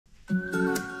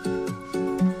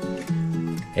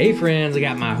Hey friends, I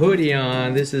got my hoodie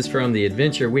on. This is from the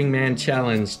Adventure Wingman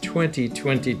Challenge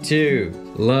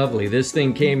 2022. Lovely. This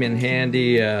thing came in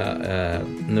handy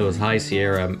in those High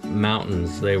Sierra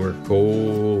mountains. They were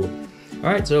cool.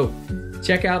 All right, so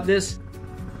check out this.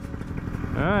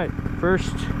 All right,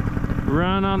 first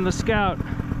run on the Scout.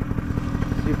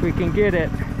 See if we can get it.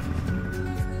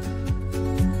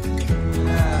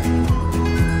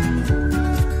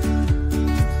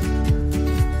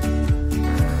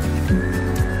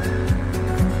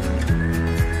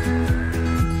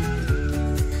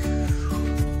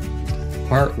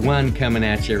 Part 1 coming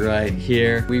at you right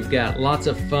here. We've got lots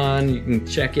of fun. You can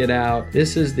check it out.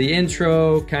 This is the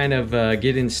intro, kind of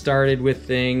getting started with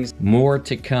things. More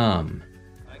to come.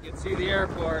 I can see the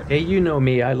airport. Hey, you know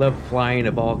me. I love flying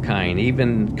of all kind,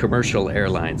 even commercial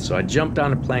airlines. So I jumped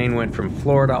on a plane, went from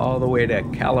Florida all the way to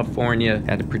California.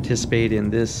 Had to participate in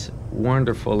this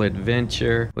wonderful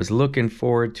adventure. Was looking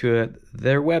forward to it.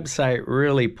 Their website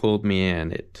really pulled me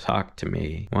in. It talked to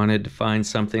me. Wanted to find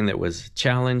something that was a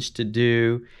challenge to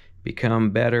do, become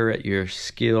better at your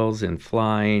skills in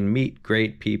flying, meet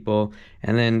great people,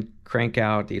 and then crank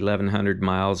out 1,100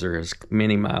 miles or as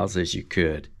many miles as you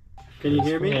could. Can you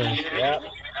hear me? Yeah.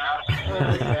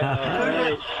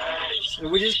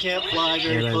 We just can't fly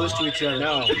very close to each other.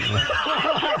 No.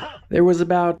 There was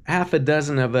about half a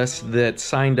dozen of us that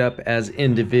signed up as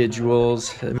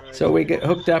individuals. So we get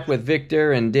hooked up with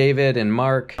Victor and David and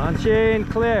Mark. Enche and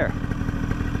Claire.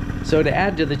 So to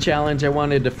add to the challenge, I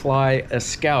wanted to fly a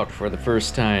Scout for the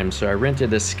first time. So I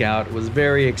rented a Scout, was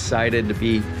very excited to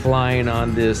be flying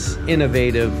on this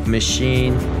innovative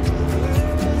machine.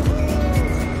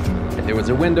 There was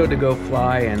a window to go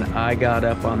fly and I got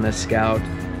up on the Scout.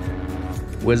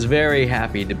 Was very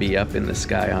happy to be up in the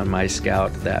sky on my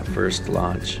Scout that first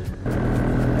launch.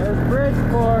 There's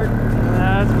Bridgeport.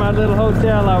 That's my little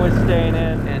hotel I was staying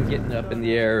in. And getting up in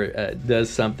the air does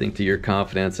something to your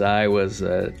confidence. I was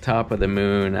top of the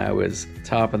moon. I was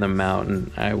top of the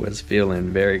mountain. I was feeling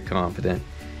very confident.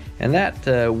 And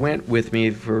that went with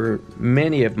me for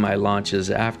many of my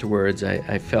launches afterwards.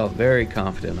 I felt very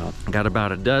confident. Got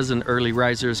about a dozen early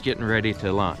risers getting ready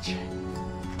to launch.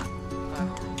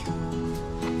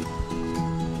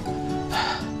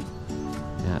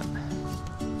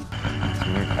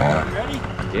 Ready?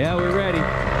 Yeah, we're ready. Where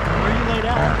are you laid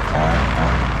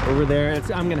out? Over there.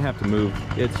 I'm gonna have to move.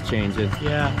 It's changing.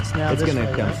 Yeah, it's now It's this gonna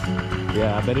way, come. right?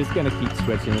 Yeah, but it's gonna keep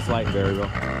switching. It's light variable.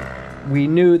 We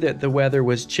knew that the weather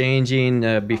was changing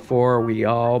before we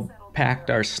all packed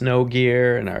our snow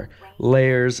gear and our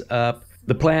layers up.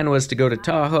 The plan was to go to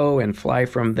Tahoe and fly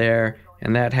from there,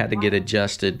 and that had to get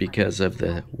adjusted because of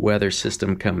the weather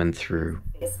system coming through.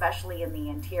 Especially in the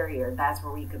interior, that's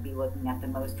where we could be looking at the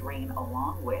most rain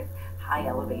along with high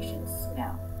elevation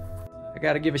snow. I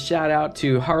got to give a shout out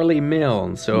to Harley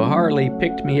Milne. So Harley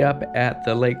picked me up at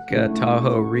the Lake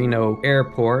Tahoe Reno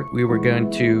airport. We were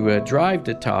going to drive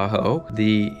to Tahoe.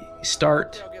 The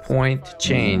start point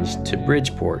changed to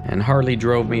Bridgeport, and Harley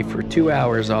drove me for 2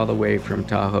 hours all the way from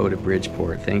Tahoe to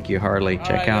Bridgeport. Thank you, Harley.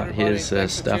 Check out his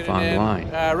stuff online.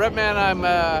 Redman,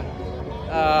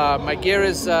 my gear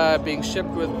is being shipped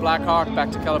with Blackhawk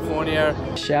back to California.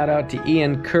 Shout out to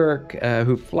Ian Kirk,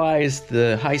 who flies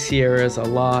the High Sierras a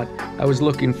lot. I was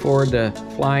looking forward to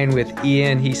flying with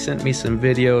Ian. He sent me some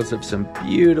videos of some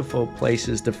beautiful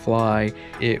places to fly.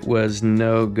 It was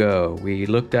no go. We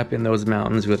looked up in those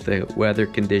mountains with the weather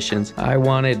conditions. I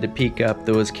wanted to peek up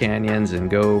those canyons and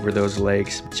go over those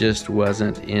lakes. Just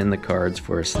wasn't in the cards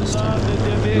for us this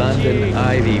time. London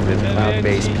Ivy with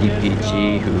Cloud-Based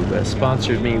PPG, who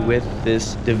sponsored me with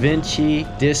this Da Vinci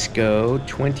Disco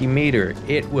 20 meter.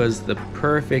 It was the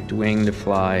perfect wing to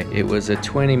fly. It was a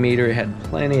 20 meter, it had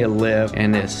plenty of lift,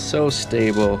 and it's so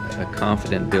stable, a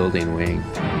confident building wing.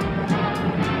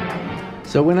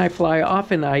 So when I fly,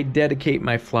 often I dedicate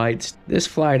my flights. This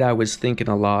flight I was thinking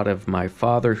a lot of my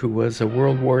father, who was a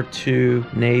World War II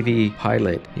Navy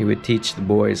pilot. He would teach the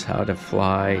boys how to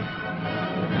fly.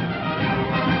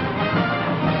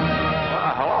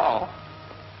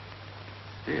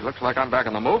 Looks like I'm back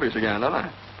in the movies again, doesn't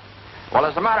it? Well,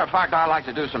 as a matter of fact, I like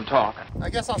to do some talking. I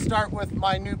guess I'll start with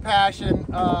my new passion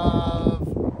of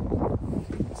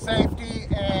safety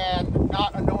and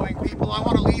not annoying people. I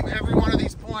want to leave every one of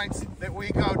these points that we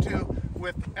go to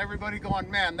with everybody going,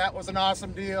 man, that was an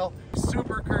awesome deal.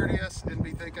 Super courteous and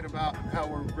be thinking about how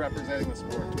we're representing the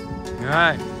sport. All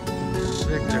right,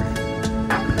 Victor.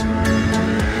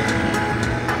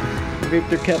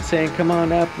 Victor kept saying, come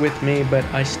on up with me, but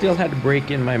I still had to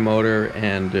break in my motor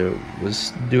and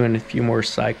was doing a few more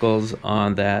cycles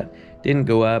on that. Didn't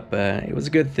go up. It was a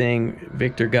good thing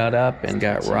Victor got up and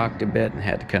got rocked a bit and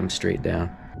had to come straight down.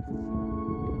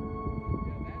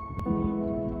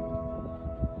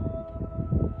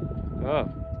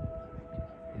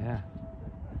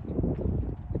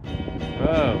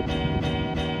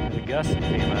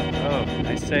 Oh,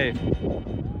 nice save.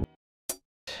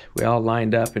 We all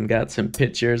lined up and got some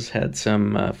pictures, had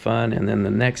some fun, and then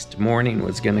the next morning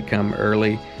was going to come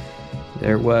early.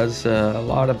 There was a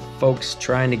lot of folks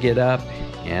trying to get up,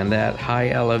 and that high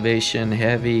elevation,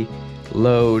 heavy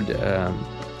load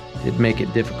did make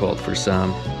it difficult for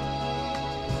some.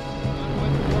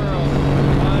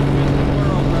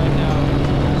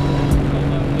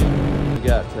 We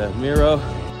got Miro.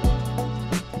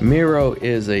 Miro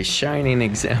is a shining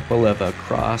example of a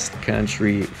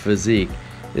cross-country physique.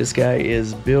 This guy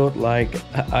is built like,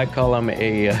 I call him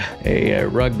a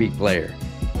rugby player.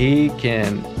 He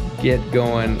can get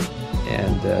going,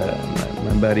 and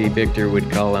my buddy Victor would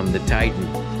call him the Titan.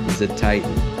 He's a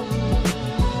Titan.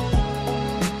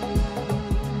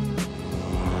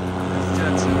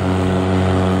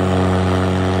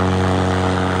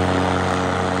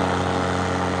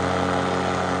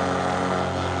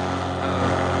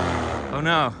 Oh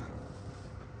no,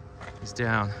 he's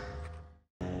down.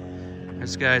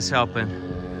 This guy's helping.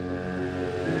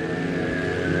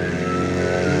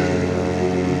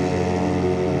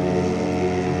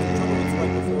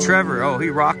 Trevor, oh, he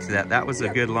rocked that. That was a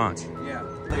good launch. Yeah,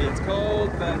 it's cold,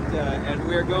 but and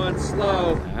we're going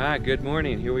slow. Ah, good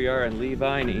morning. Here we are in Lee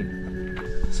Viney.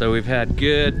 So we've had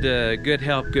good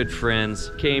help, good friends.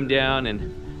 Came down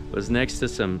and was next to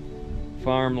some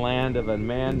farmland of a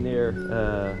man near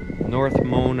North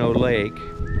Mono Lake.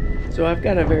 So I've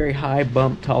got a very high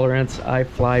bump tolerance. I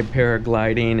fly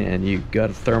paragliding, and you got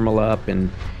to thermal up and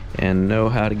know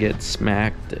how to get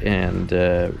smacked and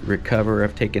recover.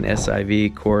 I've taken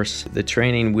SIV course. The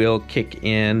training will kick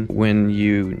in when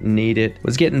you need it.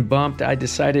 Was getting bumped. I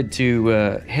decided to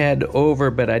head over,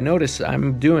 but I noticed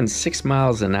I'm doing 6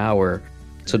 miles an hour.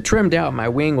 So trimmed out, my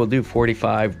wing will do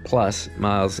 45 plus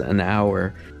miles an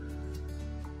hour.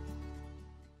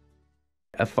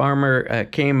 A farmer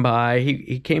came by.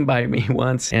 He came by me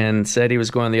once and said he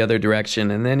was going the other direction,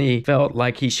 and then he felt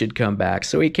like he should come back.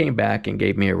 So he came back and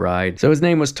gave me a ride. So his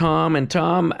name was Tom, and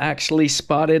Tom actually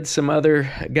spotted some other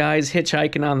guys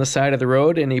hitchhiking on the side of the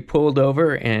road, and he pulled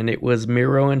over, and it was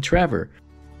Miro and Trevor.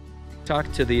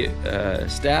 Talked to the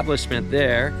establishment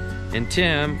there, and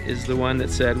Tim is the one that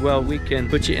said, well, we can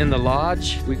put you in the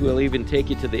lodge. We will even take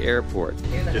you to the airport.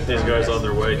 Get these guys on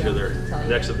their way to their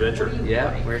next adventure.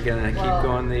 Yeah, we're gonna keep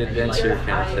going the adventure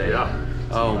kind of thing. Yeah.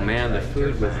 Oh man, the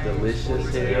food was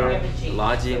delicious here.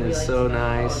 Lodging is so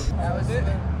nice.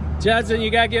 Judson,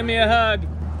 you gotta give me a hug.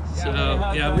 So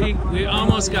yeah, we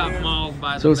almost got mauled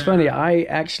by the. So it's funny, I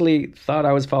actually thought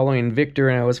I was following Victor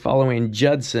and I was following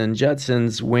Judson.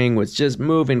 Judson's wing was just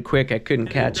moving quick, I couldn't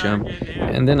catch him.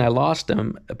 And then I lost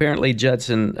him. Apparently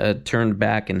Judson turned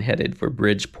back and headed for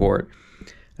Bridgeport.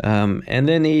 And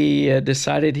then he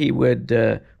decided he would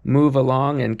move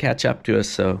along and catch up to us.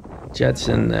 So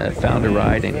Judson found a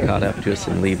ride and caught up to us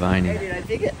in Lee Viney. I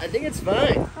think it's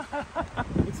fine.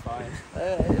 It's fine.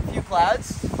 A few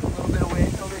clouds, a little bit of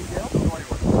wind, no big deal.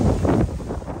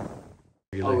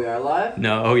 Oh, we are live?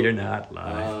 No, you're not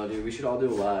live. Oh, dude, we should all do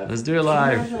it live. Let's do it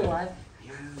live.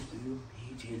 You,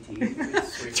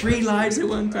 JT. 3 lives at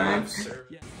one time.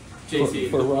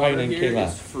 JT, for the water Ryan and here Kayla.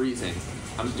 is freezing.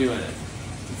 I'm doing it.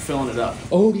 I'm filling it up.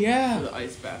 Oh yeah. For the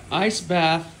ice bath. Ice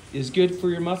bath is good for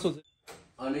your muscles.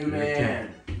 A new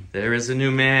man. There is a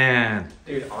new man.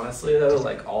 Dude, honestly though,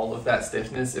 like all of that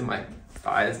stiffness in my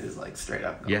thighs is like straight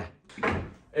up gone. Yeah.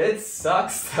 It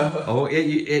sucks though. Oh,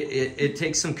 it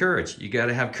takes some courage. You got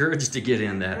to have courage to get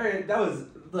in that. Alright, that was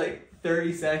like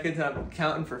 30 seconds. I'm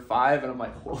counting for 5, and I'm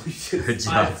like, holy shit. Good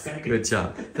 5 job. seconds. Good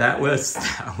job. That was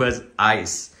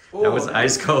ice. That was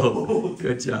ice cold.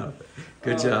 Good job.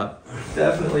 Good job.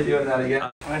 Definitely doing that again.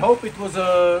 I hope it was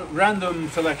a random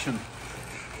selection.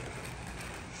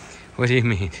 What do you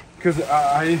mean? Because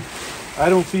I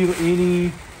don't feel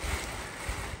any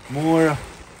more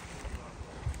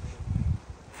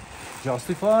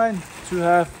justified to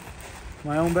have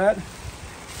my own bed.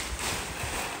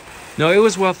 No, it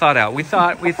was well thought out. We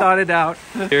thought it out.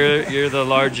 You're the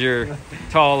larger,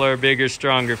 taller, bigger,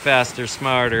 stronger, faster,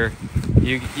 smarter.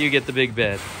 You get the big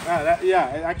bed.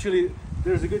 Yeah, actually,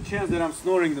 there's a good chance that I'm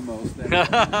snoring the most.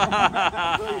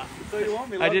 So you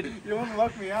won't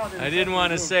lock me out. I didn't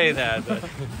want to say that, but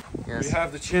yes. We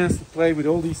have the chance to play with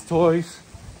all these toys.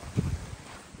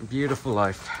 Beautiful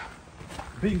life.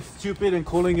 Being stupid and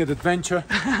calling it adventure.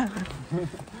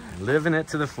 Living it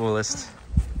to the fullest.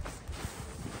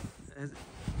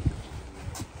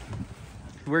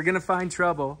 We're gonna find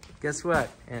trouble. Guess what?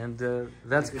 And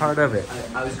that's part of it.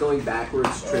 I was going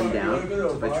backwards, trimmed down.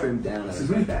 So if I trimmed down, I was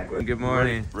going backwards. Good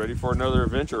morning. Ready for another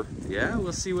adventure. Yeah,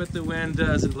 we'll see what the wind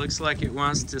does. It looks like it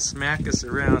wants to smack us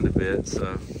around a bit,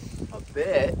 so. A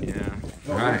bit? Yeah.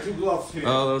 Don't All right. Two gloves here.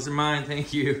 Oh, those are mine.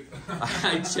 Thank you.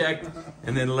 I checked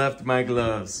and then left my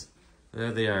gloves.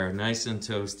 There they are, nice and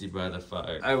toasty by the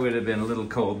fire. I would have been a little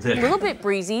cold there. A little bit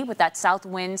breezy with that south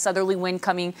wind, southerly wind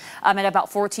coming at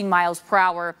about 14 miles per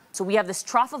hour. So we have this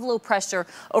trough of low pressure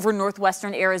over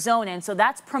northwestern Arizona, and so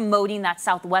that's promoting that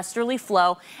southwesterly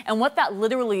flow. And what that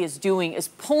literally is doing is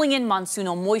pulling in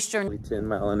monsoonal moisture.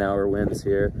 10-mile-an-hour winds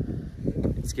here.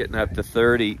 It's getting up to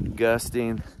 30,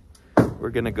 gusting. We're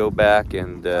gonna go back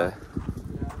and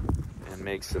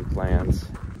make some plans.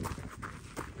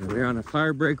 We're on a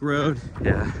fire break road.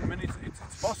 Yeah. I mean,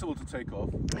 it's possible to take off.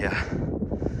 Yeah.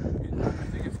 I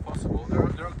think it's possible.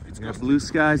 It's got blue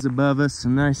skies above us,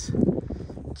 some nice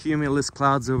cumulus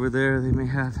clouds over there. They may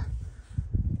have.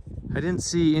 I didn't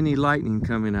see any lightning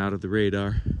coming out of the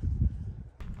radar.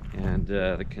 And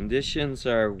the conditions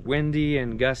are windy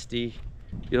and gusty.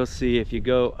 You'll see if you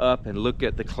go up and look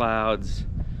at the clouds,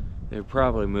 they're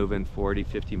probably moving 40,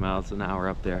 50 miles an hour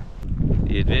up there.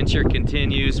 The adventure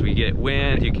continues. We get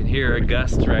wind. You can hear a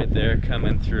gust right there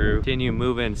coming through. Continue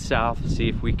moving south, see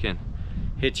if we can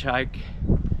hitchhike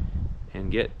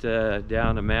and get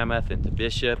down to Mammoth and to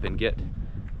Bishop and get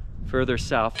further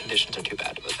south. Conditions are too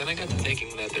bad, but then I got to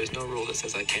thinking that there's no rule that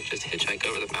says I can't just hitchhike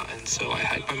over the mountains, so I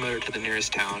hiked my motor to the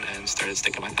nearest town and started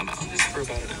sticking my thumb out. This for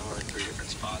about an hour in 3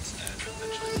 different spots, and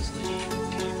eventually this lady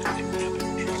came and picked me up in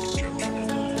her truck and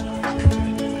drove me to the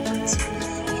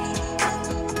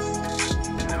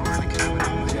now we're in a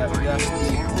cabin. We have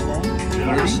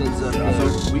conditions up there.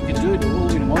 So we can do it all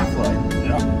in one flight.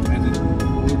 Yeah. And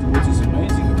which is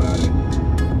amazing about it,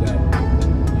 that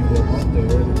you go up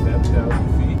there at 10,000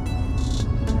 feet.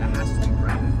 That has to be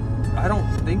branded. I don't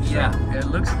think so.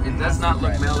 Yeah, it does not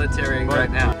look military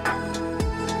right now.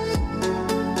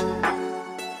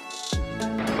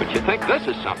 But you think this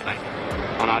is something?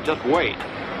 Well, now just wait.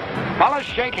 Fellas,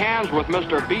 shake hands with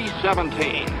Mr.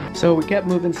 B-17. So we kept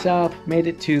moving south, made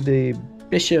it to the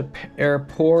Bishop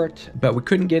Airport, but we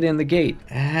couldn't get in the gate.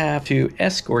 I have to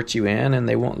escort you in, and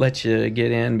they won't let you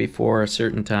get in before a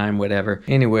certain time, whatever.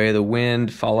 Anyway, the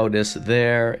wind followed us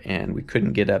there, and we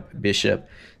couldn't get up Bishop,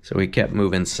 so we kept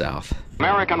moving south.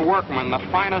 American workmen, the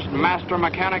finest master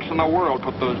mechanics in the world,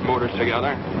 put those motors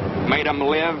together. Made them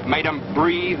live, made them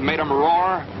breathe, made them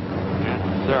roar.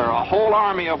 Yes, sir, a whole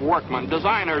army of workmen,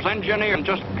 designers, engineers, and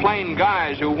just plain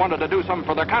guys who wanted to do something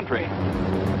for their country.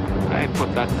 They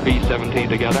put that B-17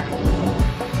 together.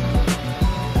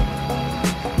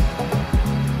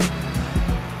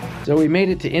 So we made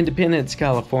it to Independence,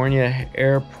 California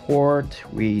Airport.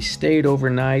 We stayed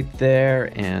overnight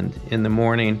there, and in the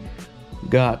morning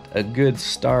got a good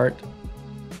start.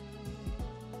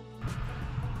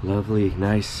 Lovely,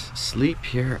 nice sleep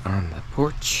here on the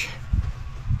porch.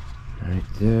 Right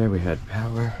there, we had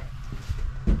power.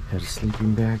 Had a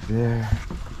sleeping bag there.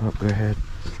 Oh, go ahead.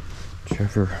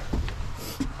 Trevor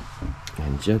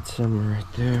and Judson were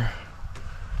right there.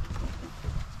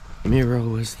 Miro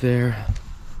was there,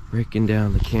 breaking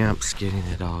down the camps, getting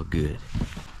it all good.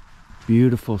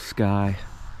 Beautiful sky.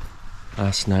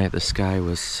 Last night the sky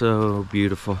was so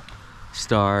beautiful.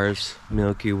 Stars,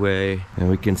 Milky Way, and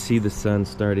we can see the sun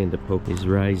starting to poke. He's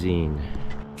rising.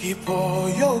 Keep all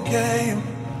your game,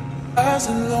 highs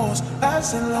and lows,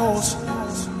 highs and lows.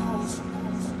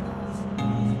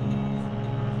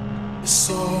 It's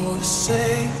all the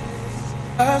same,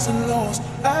 highs and lows,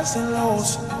 highs and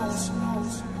lows.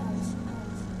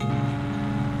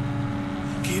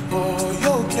 Keep all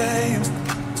your game,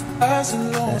 highs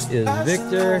and lows. That is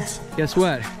Victor. Guess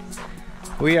what?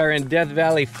 We are in Death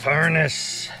Valley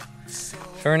Furnace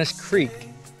Creek,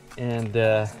 and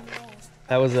that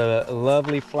was a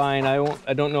lovely flying.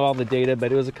 I don't know all the data,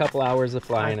 but it was a couple hours of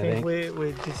flying. I think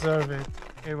we deserve it.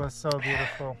 It was so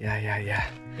beautiful. Yeah.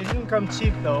 It didn't come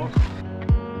cheap though.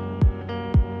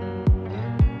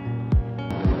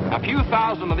 A few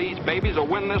thousand of these babies will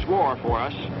win this war for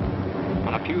us,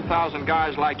 and a few thousand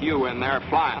guys like you in there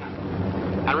flying.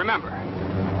 And remember,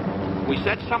 we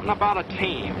said something about a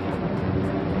team.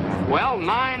 Well,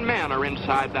 9 men are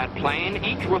inside that plane,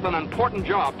 each with an important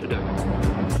job to do.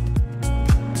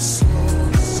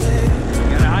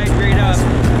 Gotta hydrate up.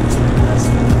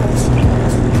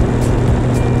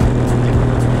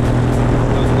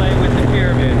 Go play with the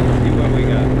pyramid. See what we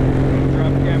got.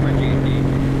 Drop camera GT.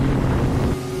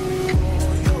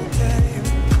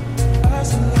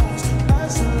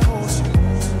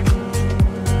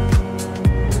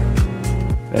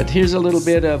 But here's a little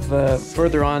bit of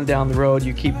further on down the road.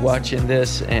 You keep watching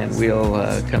this, and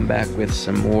we'll come back with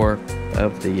some more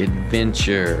of the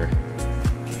adventure.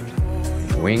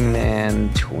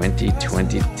 Wingman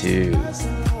 2022.